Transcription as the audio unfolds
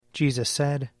Jesus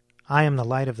said, I am the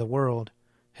light of the world.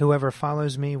 Whoever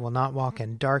follows me will not walk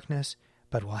in darkness,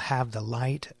 but will have the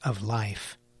light of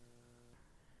life.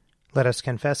 Let us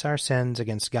confess our sins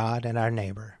against God and our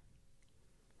neighbor.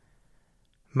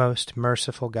 Most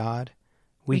merciful God,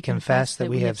 we confess that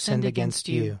we have sinned against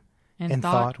you in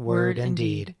thought, word, and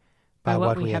deed, by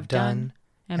what we have done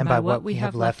and by what we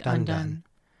have left undone.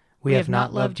 We have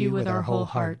not loved you with our whole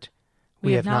heart.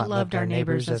 We have not loved our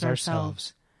neighbors as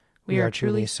ourselves. We are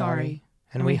truly sorry,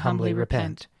 and we humbly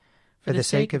repent. For the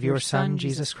sake of your Son,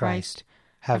 Jesus Christ,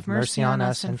 have mercy on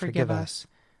us and forgive us,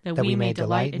 that we may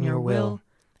delight in your will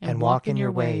and walk in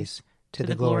your ways, to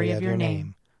the glory of your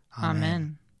name.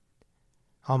 Amen.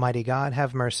 Almighty God,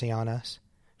 have mercy on us.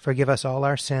 Forgive us all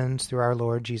our sins through our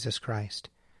Lord Jesus Christ.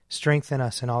 Strengthen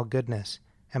us in all goodness,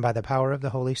 and by the power of the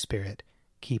Holy Spirit,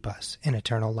 keep us in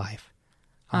eternal life.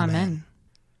 Amen.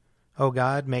 O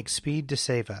God, make speed to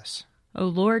save us. O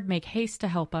Lord, make haste to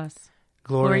help us.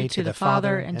 Glory to the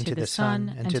Father, and to the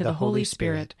Son, and to the Holy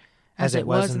Spirit, as it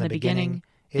was in the beginning,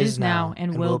 is now,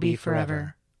 and will be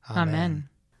forever. Amen.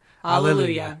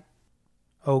 Alleluia.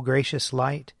 O gracious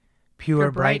light,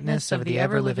 pure brightness of the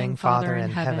ever-living Father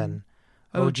in heaven,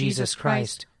 O Jesus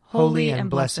Christ, holy and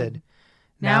blessed,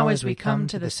 now as we come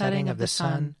to the setting of the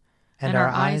sun, and our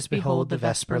eyes behold the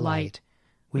vesper light,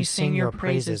 we sing your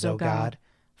praises, O God,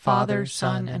 Father,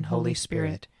 Son, and Holy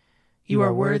Spirit. You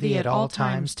are worthy at all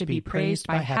times to be praised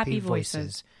by happy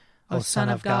voices, O Son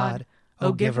of God,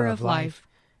 O Giver of life,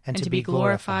 and to be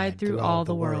glorified through all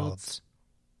the worlds.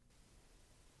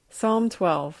 Psalm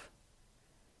 12.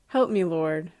 Help me,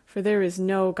 Lord, for there is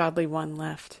no godly one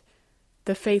left.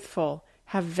 The faithful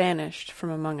have vanished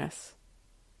from among us.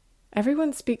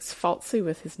 Everyone speaks falsely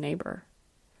with his neighbor.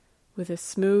 With a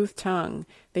smooth tongue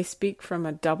they speak from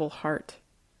a double heart.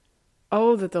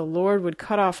 Oh, that the Lord would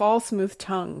cut off all smooth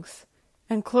tongues,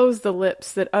 and close the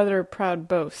lips that utter proud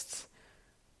boasts.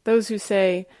 Those who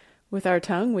say, with our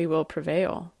tongue we will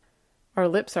prevail. Our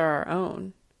lips are our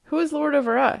own. Who is Lord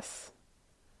over us?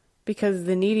 Because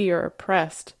the needy are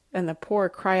oppressed, and the poor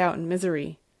cry out in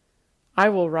misery. I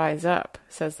will rise up,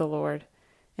 says the Lord,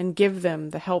 and give them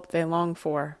the help they long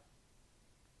for.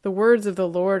 The words of the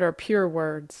Lord are pure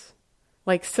words,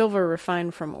 like silver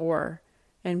refined from ore,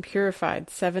 and purified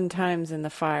 7 times in the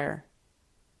fire.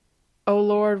 O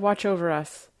Lord, watch over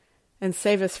us, and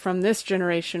save us from this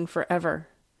generation forever.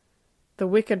 The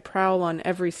wicked prowl on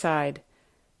every side,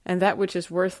 and that which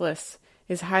is worthless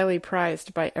is highly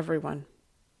prized by everyone.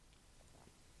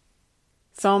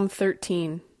 Psalm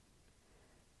 13.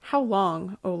 How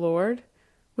long, O Lord,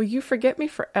 will you forget me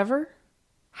forever?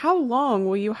 How long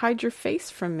will you hide your face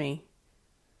from me?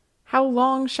 How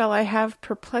long shall I have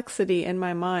perplexity in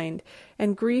my mind,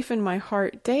 and grief in my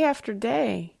heart day after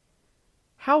day?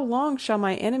 How long shall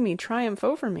my enemy triumph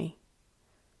over me?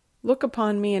 Look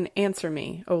upon me and answer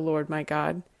me, O Lord my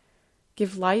God.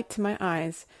 Give light to my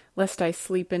eyes, lest I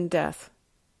sleep in death.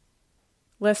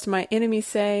 Lest my enemy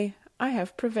say, I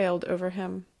have prevailed over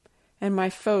him, and my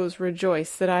foes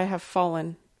rejoice that I have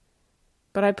fallen.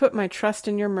 But I put my trust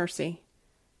in your mercy.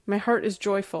 My heart is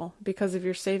joyful because of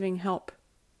your saving help.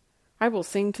 I will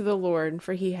sing to the Lord,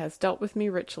 for he has dealt with me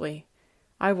richly.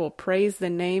 I will praise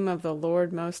the name of the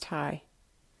Lord Most High.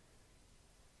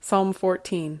 Psalm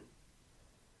 14.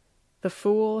 The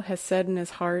fool has said in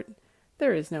his heart,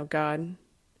 there is no God.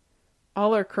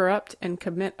 All are corrupt and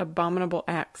commit abominable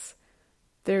acts.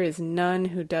 There is none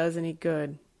who does any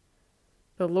good.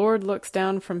 The Lord looks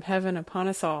down from heaven upon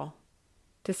us all,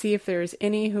 to see if there is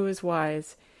any who is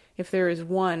wise, if there is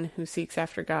one who seeks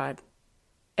after God.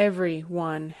 Every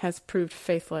one has proved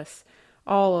faithless.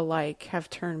 All alike have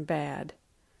turned bad.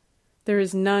 There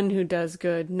is none who does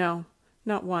good, no,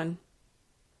 not one.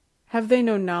 Have they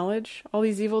no knowledge, all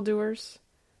these evildoers,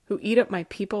 who eat up my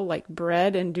people like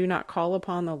bread and do not call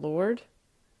upon the Lord?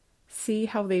 See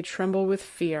how they tremble with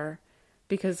fear,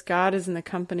 because God is in the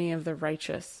company of the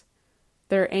righteous.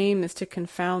 Their aim is to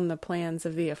confound the plans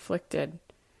of the afflicted,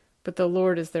 but the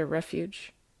Lord is their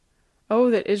refuge.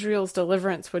 Oh, that Israel's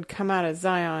deliverance would come out of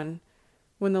Zion.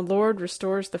 When the Lord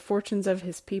restores the fortunes of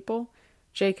his people,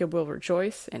 Jacob will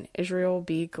rejoice and Israel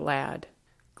be glad.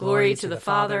 Glory to the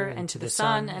Father, and to the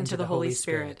Son, and to the Holy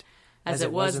Spirit, as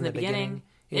it was in the beginning,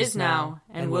 is now,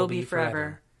 and will be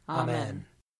forever. Amen.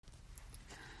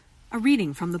 A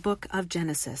reading from the book of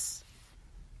Genesis.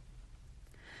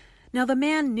 Now the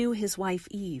man knew his wife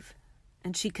Eve,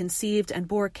 and she conceived and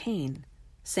bore Cain,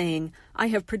 saying, I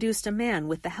have produced a man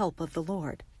with the help of the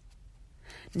Lord.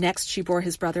 Next she bore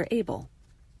his brother Abel.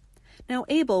 Now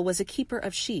Abel was a keeper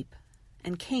of sheep,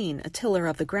 and Cain a tiller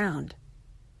of the ground.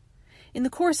 In the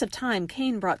course of time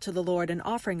Cain brought to the Lord an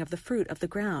offering of the fruit of the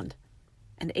ground.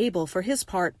 And Abel for his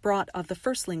part brought of the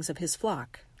firstlings of his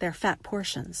flock, their fat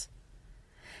portions.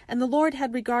 And the Lord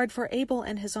had regard for Abel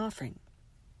and his offering,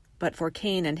 but for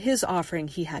Cain and his offering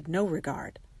he had no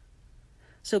regard.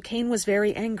 So Cain was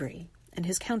very angry, and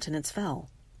his countenance fell.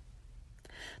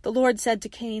 The Lord said to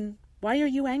Cain, "Why are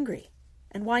you angry,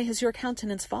 and why has your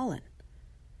countenance fallen?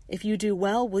 If you do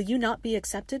well, will you not be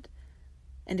accepted?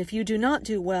 And if you do not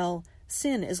do well,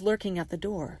 sin is lurking at the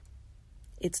door.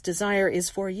 Its desire is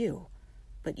for you,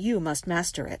 but you must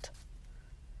master it."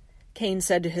 Cain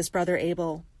said to his brother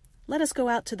Abel, "Let us go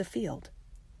out to the field."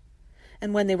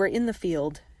 And when they were in the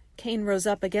field, Cain rose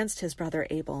up against his brother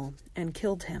Abel and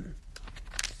killed him.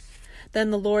 Then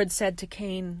the Lord said to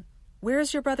Cain, "Where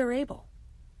is your brother Abel?"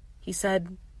 He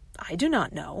said, "I do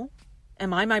not know.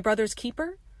 Am I my brother's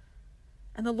keeper?"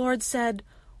 And the Lord said,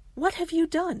 "What have you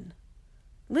done?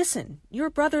 Listen, your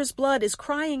brother's blood is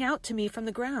crying out to me from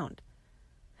the ground.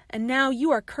 And now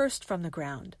you are cursed from the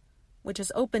ground, which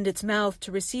has opened its mouth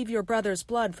to receive your brother's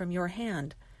blood from your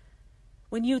hand.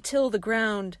 When you till the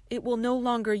ground, it will no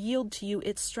longer yield to you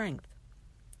its strength.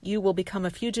 You will become a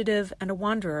fugitive and a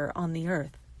wanderer on the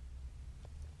earth."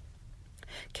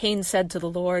 Cain said to the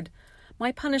Lord,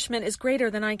 "My punishment is greater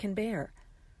than I can bear.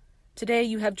 Today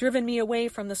you have driven me away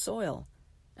from the soil,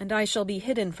 and I shall be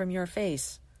hidden from your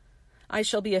face. I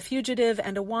shall be a fugitive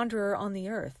and a wanderer on the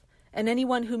earth, and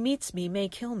anyone who meets me may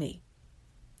kill me."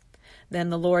 Then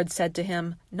the Lord said to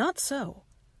him, "Not so.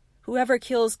 Whoever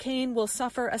kills Cain will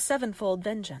suffer a sevenfold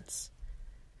vengeance."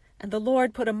 And the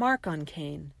Lord put a mark on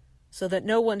Cain, so that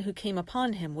no one who came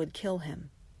upon him would kill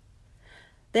him.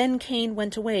 Then Cain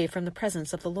went away from the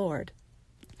presence of the Lord,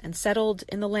 and settled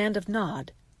in the land of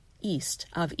Nod, east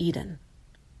of Eden.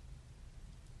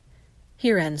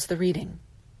 Here ends the reading.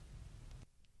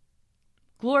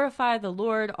 Glorify the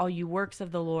Lord, all you works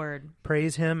of the Lord.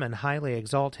 Praise him and highly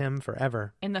exalt him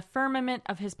forever. In the firmament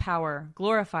of his power,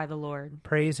 glorify the Lord.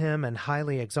 Praise him and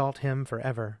highly exalt him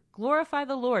forever. Glorify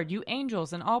the Lord, you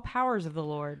angels and all powers of the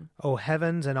Lord. O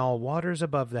heavens and all waters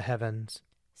above the heavens.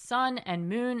 Sun and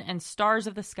moon and stars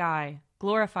of the sky,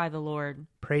 glorify the Lord.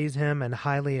 Praise him and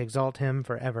highly exalt him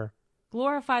forever.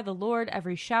 Glorify the Lord,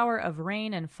 every shower of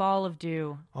rain and fall of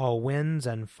dew. All winds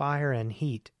and fire and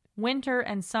heat. Winter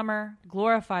and summer,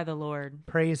 glorify the Lord.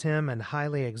 Praise him and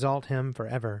highly exalt him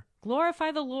forever.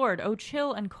 Glorify the Lord, O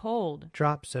chill and cold.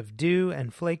 Drops of dew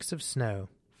and flakes of snow.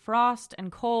 Frost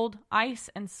and cold, ice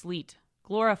and sleet,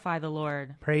 glorify the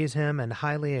Lord. Praise him and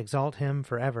highly exalt him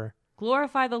forever.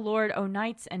 Glorify the Lord, O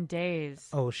nights and days.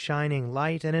 O shining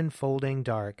light and enfolding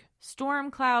dark.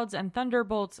 Storm clouds and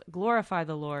thunderbolts, glorify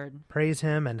the Lord. Praise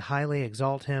him and highly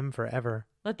exalt him forever.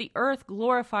 Let the earth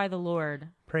glorify the Lord.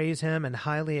 Praise him and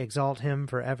highly exalt him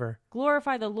forever.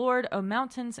 Glorify the Lord, O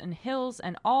mountains and hills,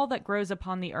 and all that grows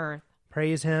upon the earth.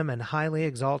 Praise him and highly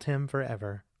exalt him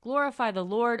forever. Glorify the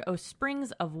Lord, O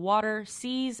springs of water,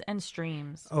 seas and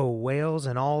streams. O whales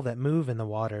and all that move in the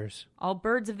waters. All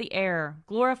birds of the air,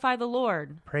 glorify the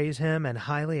Lord. Praise him and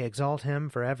highly exalt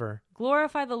him forever.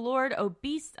 Glorify the Lord, O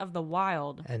beasts of the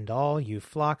wild. And all you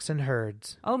flocks and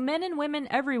herds. O men and women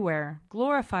everywhere,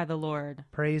 glorify the Lord.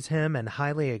 Praise him and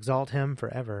highly exalt him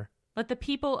forever. Let the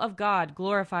people of God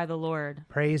glorify the Lord.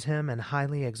 Praise him and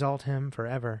highly exalt him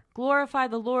forever. Glorify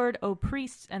the Lord, O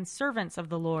priests and servants of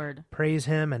the Lord. Praise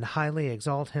him and highly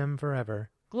exalt him forever.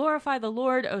 Glorify the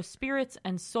Lord, O spirits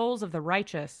and souls of the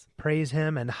righteous. Praise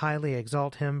him and highly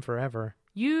exalt him forever.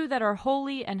 You that are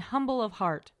holy and humble of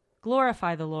heart,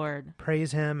 glorify the Lord.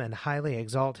 Praise him and highly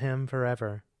exalt him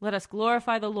forever. Let us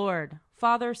glorify the Lord,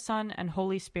 Father, Son, and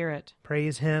Holy Spirit.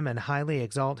 Praise him and highly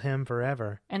exalt him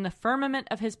forever. In the firmament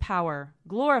of his power,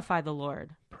 glorify the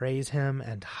Lord. Praise him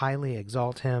and highly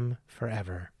exalt him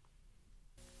forever.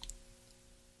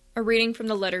 A reading from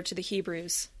the letter to the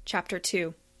Hebrews, chapter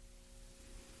 2.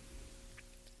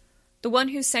 The one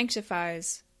who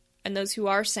sanctifies, and those who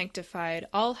are sanctified,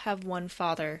 all have one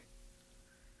Father.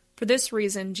 For this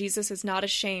reason, Jesus is not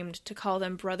ashamed to call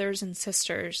them brothers and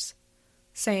sisters,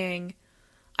 saying,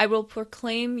 I will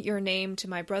proclaim your name to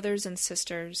my brothers and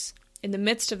sisters. In the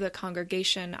midst of the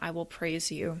congregation I will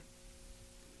praise you.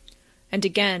 And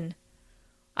again,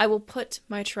 I will put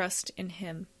my trust in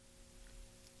him.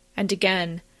 And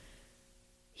again,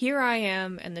 here I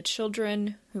am and the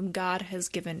children whom God has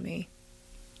given me.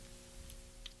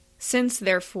 Since,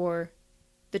 therefore,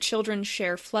 the children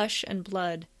share flesh and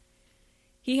blood,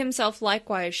 he himself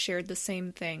likewise shared the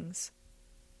same things,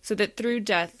 so that through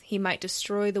death he might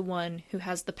destroy the one who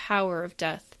has the power of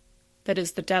death, that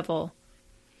is, the devil,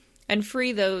 and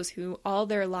free those who all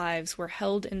their lives were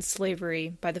held in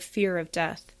slavery by the fear of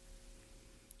death.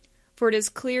 For it is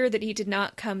clear that he did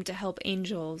not come to help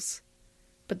angels,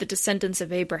 but the descendants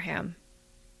of Abraham.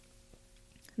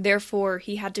 Therefore,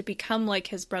 he had to become like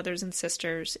his brothers and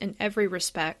sisters in every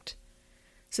respect,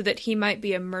 so that he might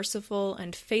be a merciful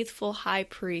and faithful high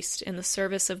priest in the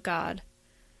service of God,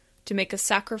 to make a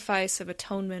sacrifice of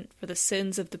atonement for the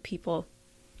sins of the people.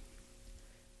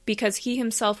 Because he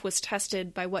himself was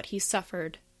tested by what he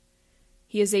suffered,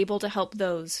 he is able to help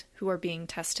those who are being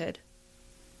tested.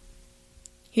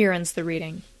 Here ends the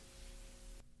reading.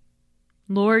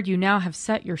 Lord, you now have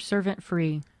set your servant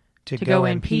free, to go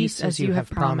in peace as you have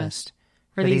promised.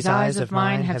 For these eyes of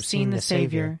mine have seen the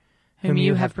Savior, whom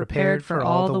you have prepared for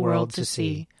all the world to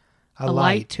see, a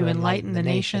light to enlighten the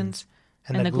nations,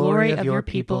 and the glory of your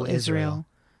people Israel.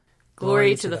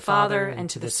 Glory to the Father, and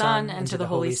to the Son, and to the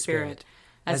Holy Spirit,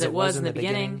 as it was in the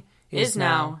beginning, is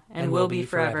now, and will be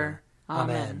forever.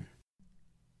 Amen.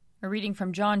 A reading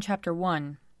from John chapter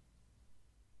 1.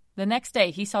 The next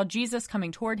day he saw Jesus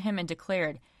coming toward him and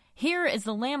declared, "Here is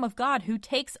the Lamb of God who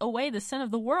takes away the sin of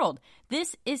the world.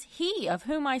 This is he of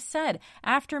whom I said,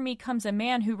 'After me comes a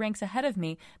man who ranks ahead of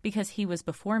me, because he was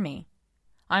before me.'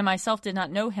 I myself did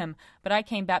not know him, but I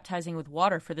came baptizing with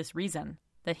water for this reason,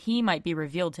 that he might be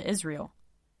revealed to Israel."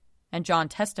 And John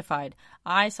testified,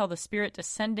 "I saw the Spirit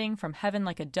descending from heaven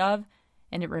like a dove,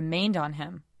 and it remained on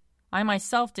him. I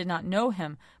myself did not know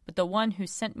him, but the one who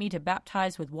sent me to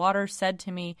baptize with water said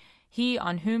to me, 'He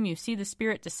on whom you see the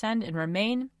Spirit descend and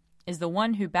remain is the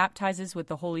one who baptizes with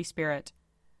the Holy Spirit.'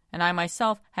 And I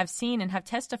myself have seen and have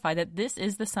testified that this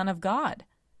is the Son of God."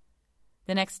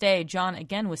 The next day John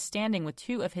again was standing with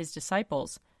two of his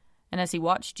disciples, and as he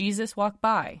watched Jesus walk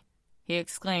by, he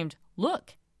exclaimed,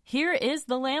 "Look, here is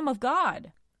the Lamb of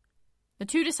God!" The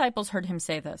two disciples heard him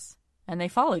say this, and they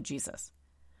followed Jesus.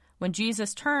 When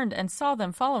Jesus turned and saw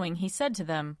them following, he said to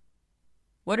them,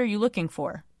 "What are you looking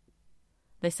for?"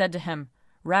 They said to him,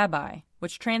 "Rabbi,"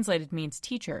 which translated means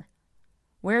teacher,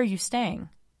 "where are you staying?"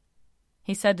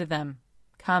 He said to them,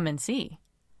 "Come and see."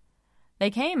 They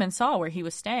came and saw where he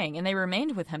was staying, and they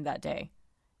remained with him that day.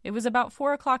 It was about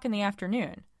 4:00 in the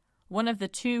afternoon. One of the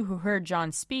two who heard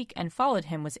John speak and followed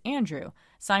him was Andrew,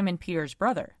 Simon Peter's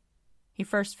brother. He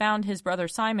first found his brother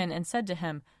Simon and said to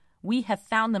him, "We have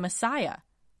found the Messiah,"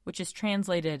 which is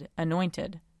translated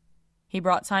anointed. He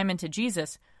brought Simon to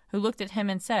Jesus, who looked at him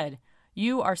and said,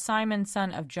 "You are Simon,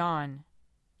 son of John.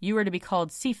 You are to be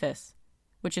called Cephas,"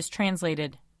 which is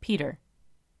translated Peter.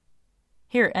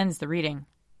 Here ends the reading.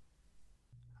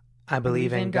 I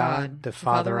believe in God, the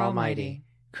Father Almighty,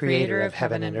 creator of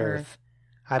heaven and earth.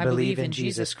 I believe in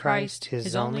Jesus Christ,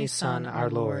 his only Son,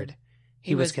 our Lord.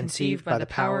 He was conceived by the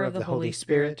power of the Holy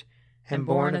Spirit and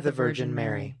born of the Virgin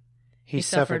Mary. He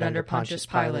suffered under Pontius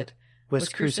Pilate, was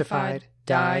crucified,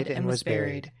 died, and was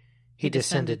buried. He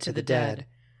descended to the dead.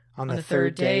 On the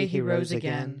third day he rose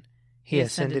again. He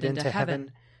ascended into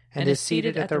heaven and is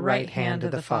seated at the right hand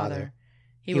of the Father.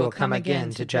 He will come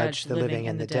again to judge the living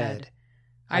and the dead.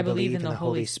 I believe in the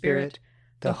Holy Spirit,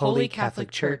 the Holy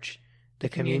Catholic Church, the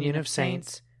communion of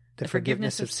saints, the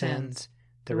forgiveness of sins,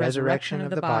 the resurrection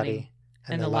of the body,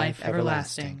 and the life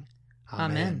everlasting.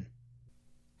 Amen.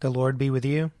 The Lord be with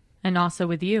you. And also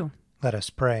with you. Let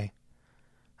us pray.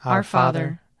 Our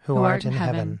Father, who art in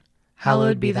heaven,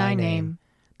 hallowed be thy name.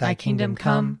 Thy kingdom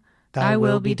come, thy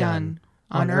will be done,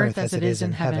 on earth as it is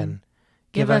in heaven.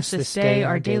 Give us this day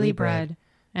our daily bread,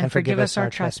 and forgive us our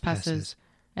trespasses,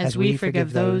 as we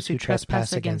forgive those who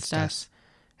trespass against us.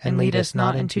 And lead us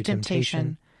not into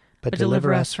temptation, but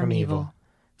deliver us from evil.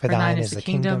 For thine is the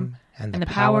kingdom, and the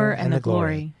power, and the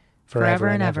glory, forever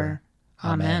and ever.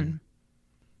 Amen.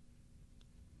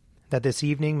 That this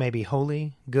evening may be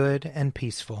holy, good, and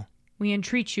peaceful. We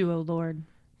entreat you, O Lord.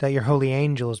 That your holy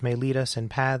angels may lead us in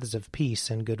paths of peace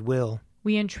and goodwill.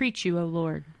 We entreat you, O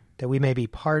Lord. That we may be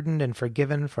pardoned and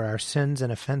forgiven for our sins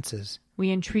and offenses.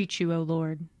 We entreat you, O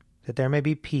Lord. That there may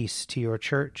be peace to your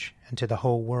church and to the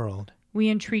whole world. We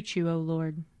entreat you, O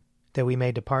Lord. That we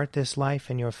may depart this life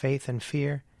in your faith and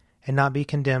fear, and not be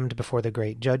condemned before the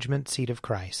great judgment seat of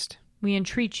Christ. We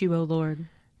entreat you, O Lord.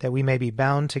 That we may be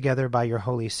bound together by your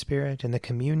Holy Spirit in the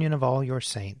communion of all your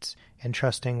saints,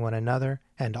 entrusting one another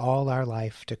and all our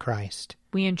life to Christ.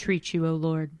 We entreat you, O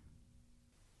Lord.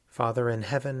 Father in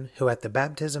heaven, who at the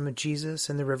baptism of Jesus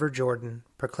in the river Jordan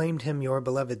proclaimed him your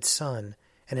beloved Son,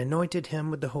 and anointed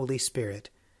him with the Holy Spirit,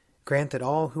 grant that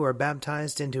all who are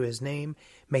baptized into his name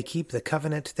may keep the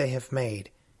covenant they have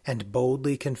made, and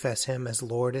boldly confess him as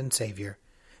Lord and Savior,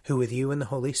 who with you and the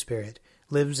Holy Spirit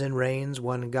lives and reigns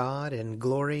one God in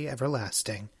glory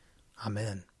everlasting.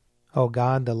 Amen. O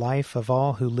God, the life of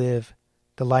all who live,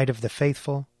 the light of the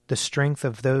faithful, the strength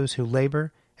of those who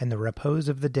labor, and the repose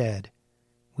of the dead,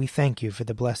 we thank you for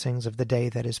the blessings of the day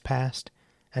that is past,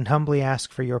 and humbly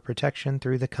ask for your protection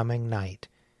through the coming night.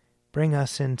 bring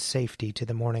us in safety to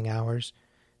the morning hours,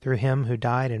 through him who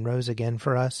died and rose again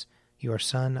for us, your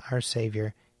Son, our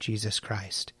Savior, Jesus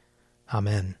Christ.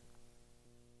 Amen.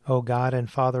 O God and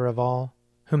Father of all,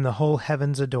 whom the whole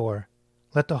heavens adore,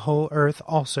 let the whole earth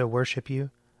also worship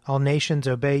you, all nations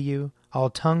obey you, all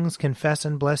tongues confess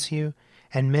and bless you,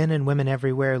 and men and women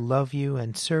everywhere love you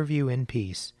and serve you in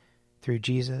peace. Through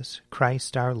Jesus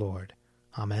Christ our Lord.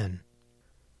 Amen.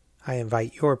 I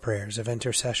invite your prayers of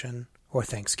intercession or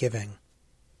thanksgiving.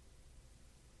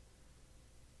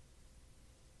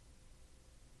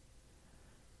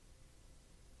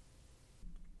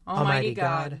 Almighty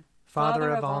God, Father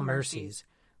of all mercies,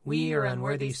 we, your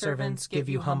unworthy servants, give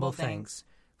you humble thanks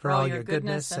for all your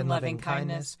goodness and loving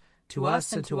kindness to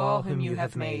us and to all whom you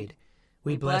have made.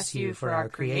 We bless you for our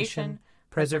creation,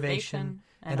 preservation,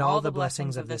 and all the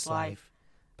blessings of this life,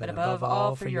 but above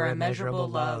all for your immeasurable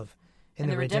love in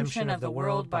the redemption of the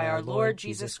world by our Lord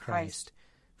Jesus Christ,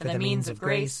 for the means of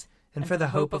grace and for the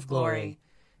hope of glory.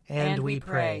 And we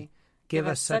pray, give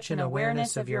us such an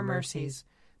awareness of your mercies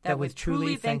that with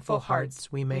truly thankful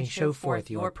hearts we may show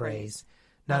forth your praise,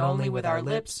 not only with our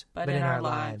lips but in our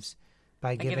lives,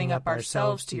 by giving up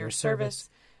ourselves to your service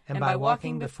and by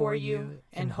walking before you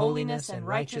in holiness and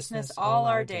righteousness all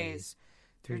our days,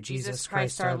 through Jesus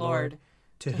Christ our Lord,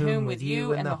 to whom with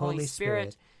you and the Holy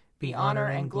Spirit be honor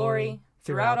and glory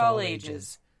throughout all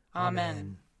ages.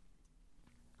 Amen.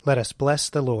 Let us bless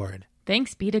the Lord.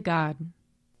 Thanks be to God.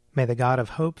 May the God of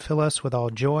hope fill us with all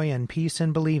joy and peace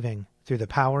in believing, through the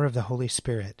power of the Holy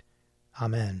Spirit.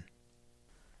 Amen.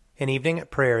 An Evening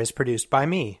at Prayer is produced by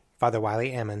me, Father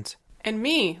Wiley Ammons. And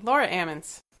me, Laura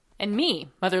Ammons. And me,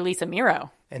 Mother Lisa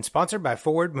Meirow. And sponsored by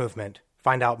Forward Movement.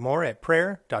 Find out more at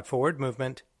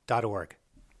prayer.forwardmovement.org.